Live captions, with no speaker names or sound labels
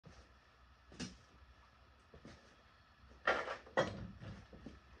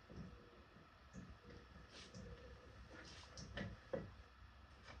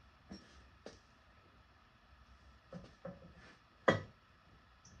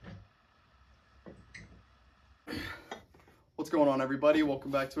What's going on, everybody?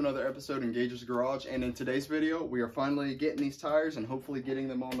 Welcome back to another episode in Gages Garage, and in today's video we are finally getting these tires and hopefully getting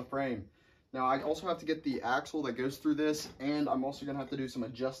them on the frame. Now I also have to get the axle that goes through this, and I'm also going to have to do some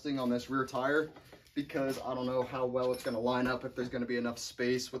adjusting on this rear tire because I don't know how well it's going to line up, if there's going to be enough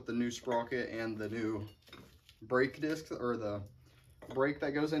space with the new sprocket and the new brake disc or the brake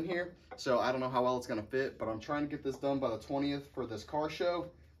that goes in here. So I don't know how well it's going to fit, but I'm trying to get this done by the 20th for this car show.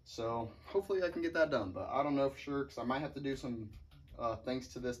 So hopefully I can get that done, but I don't know for sure because I might have to do some things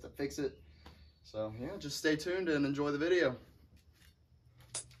to this to fix it. So yeah, just stay tuned and enjoy the video.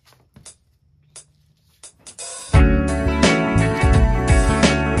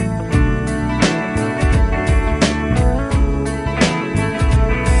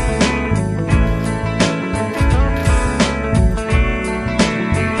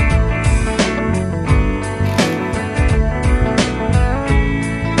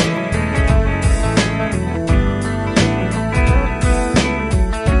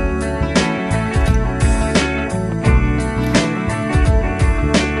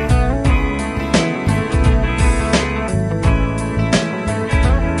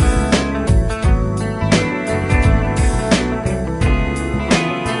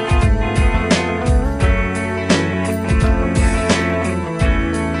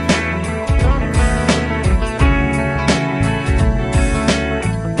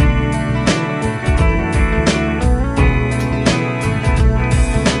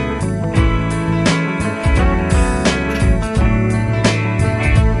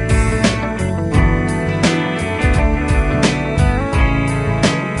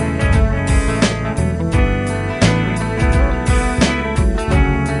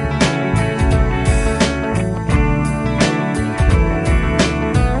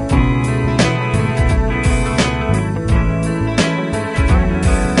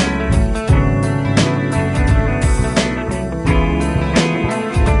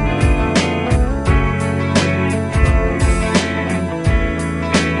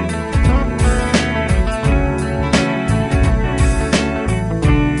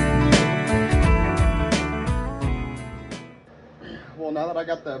 Now that I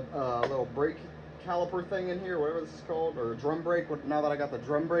got the little brake caliper thing in here, whatever this is called, or drum brake, now that I got the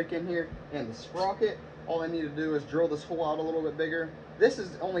drum brake in here and the sprocket, all I need to do is drill this hole out a little bit bigger. This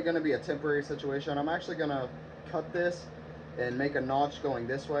is only going to be a temporary situation. I'm actually going to cut this and make a notch going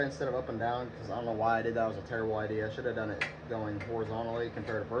this way instead of up and down, because I don't know why I did that. It was a terrible idea. I should have done it going horizontally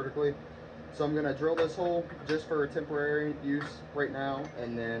compared to vertically. So I'm going to drill this hole just for temporary use right now,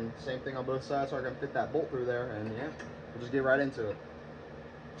 and then same thing on both sides so I can fit that bolt through there, and yeah, we'll just get right into it.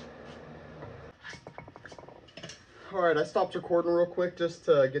 Alright, I stopped recording real quick just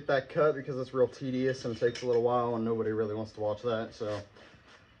to get that cut because it's real tedious and takes a little while and nobody really wants to watch that. So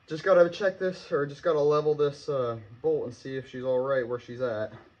just gotta check this, or just gotta level this bolt and see if she's alright where she's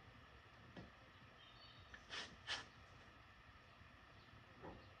at.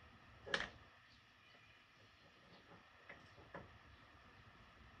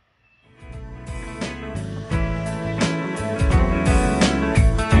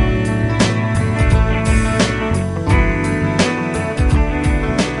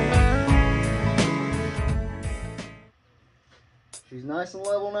 She's nice and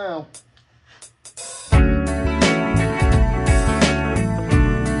level now.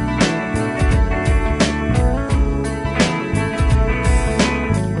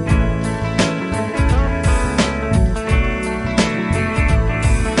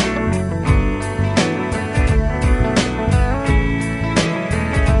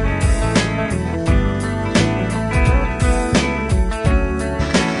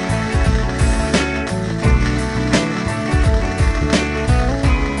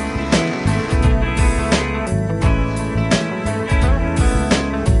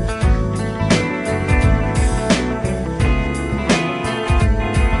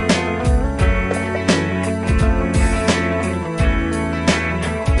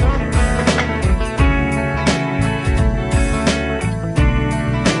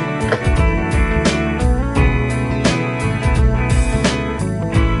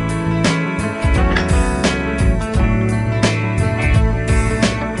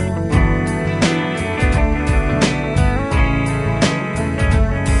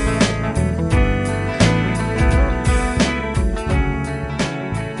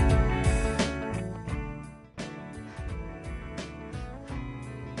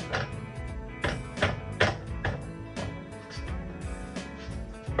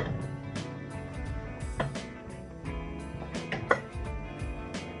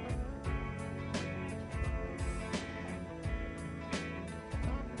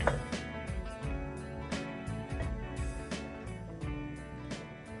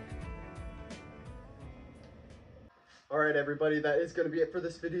 All right, everybody, that is going to be it for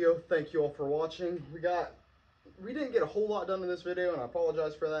this video. Thank you all for watching. We didn't get a whole lot done in this video, and I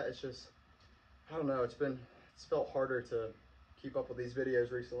apologize for that. It's just, I don't know, it's felt harder to keep up with these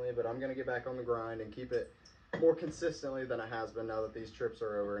videos recently, but I'm going to get back on the grind and keep it more consistently than it has been now that these trips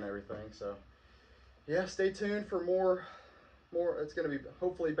are over and everything. So yeah, stay tuned for more. It's going to be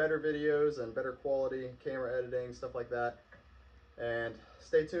hopefully better videos and better quality camera editing, stuff like that. And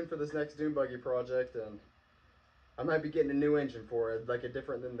stay tuned for this next dune buggy project, and I might be getting a new engine for it, like a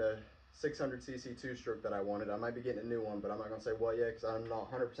different than the 600cc two-stroke that I wanted. I might be getting a new one, but I'm not going to say what yet because I'm not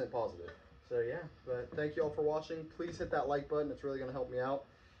 100% positive. So yeah, but thank you all for watching. Please hit that like button. It's really going to help me out.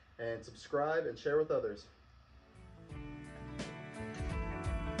 And subscribe and share with others.